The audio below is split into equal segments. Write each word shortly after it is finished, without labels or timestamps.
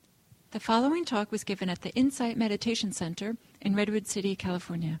The following talk was given at the Insight Meditation Center in Redwood City,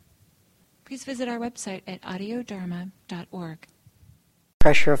 California. Please visit our website at audiodharma.org.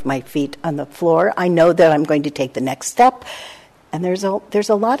 Pressure of my feet on the floor. I know that I'm going to take the next step, and there's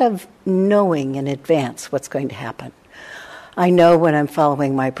a lot of knowing in advance what's going to happen. I know when I'm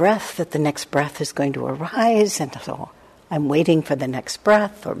following my breath that the next breath is going to arise, and so I'm waiting for the next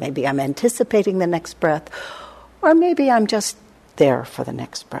breath, or maybe I'm anticipating the next breath, or maybe I'm just there for the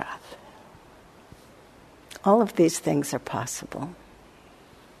next breath. All of these things are possible.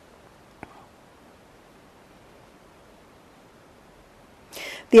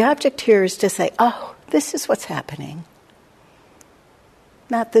 The object here is to say, oh, this is what's happening.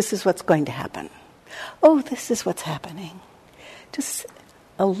 Not this is what's going to happen. Oh, this is what's happening. Just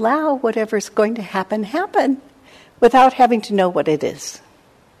allow whatever's going to happen without having to know what it is.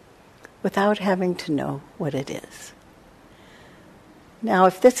 Without having to know what it is. Now,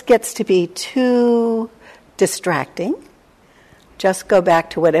 if this gets to be too distracting, just go back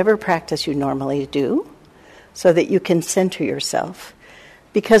to whatever practice you normally do so that you can center yourself.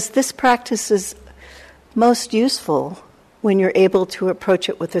 Because this practice is most useful when you're able to approach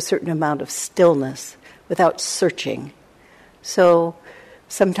it with a certain amount of stillness without searching. So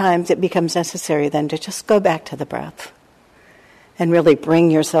sometimes it becomes necessary then to just go back to the breath and really bring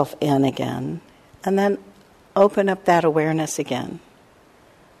yourself in again, and then open up that awareness again.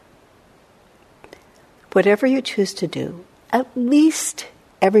 Whatever you choose to do, at least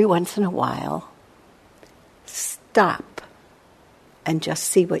every once in a while, stop and just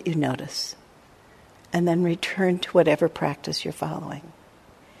see what you notice, and then return to whatever practice you're following.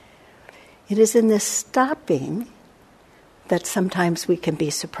 It is in this stopping that sometimes we can be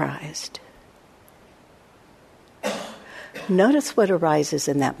surprised. Notice what arises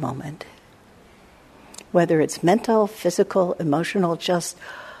in that moment. Whether it's mental, physical, emotional, just,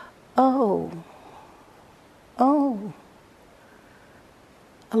 oh.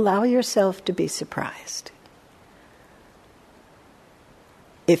 Allow yourself to be surprised.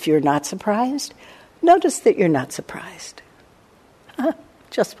 If you're not surprised, notice that you're not surprised.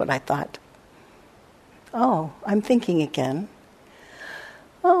 Just what I thought. Oh, I'm thinking again.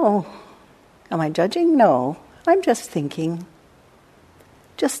 Oh, am I judging? No, I'm just thinking.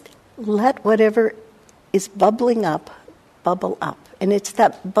 Just let whatever is bubbling up, bubble up. And it's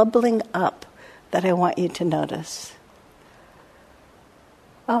that bubbling up that I want you to notice.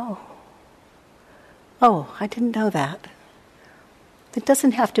 Oh, I didn't know that. It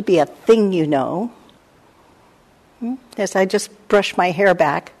doesn't have to be a thing you know. As I just brushed my hair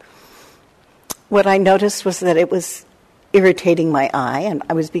back, what I noticed was that it was irritating my eye, and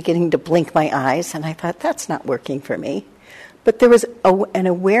I was beginning to blink my eyes, and I thought, that's not working for me. But there was an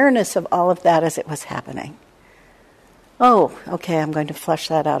awareness of all of that as it was happening. Oh, okay, I'm going to flush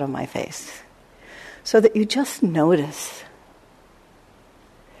that out of my face. So that you just notice.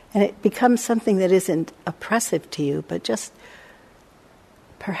 And it becomes something that isn't oppressive to you, but just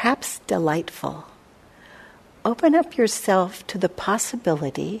perhaps delightful. Open up yourself to the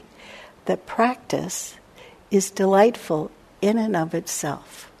possibility that practice is delightful in and of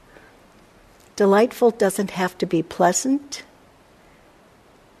itself. Delightful doesn't have to be pleasant,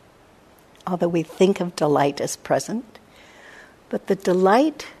 although we think of delight as present, but the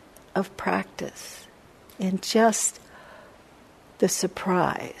delight of practice and just the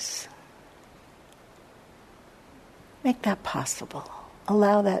surprise. Make that possible.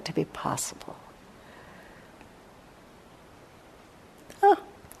 Allow that to be possible. Oh,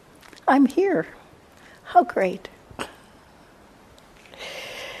 I'm here. How great.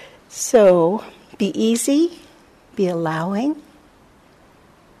 So, be easy, be allowing.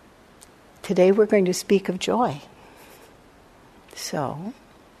 Today we're going to speak of joy. So,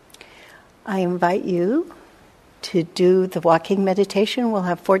 I invite you to do the walking meditation. We'll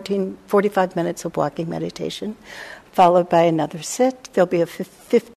have 45 minutes of walking meditation, followed by another sit. There'll be a 15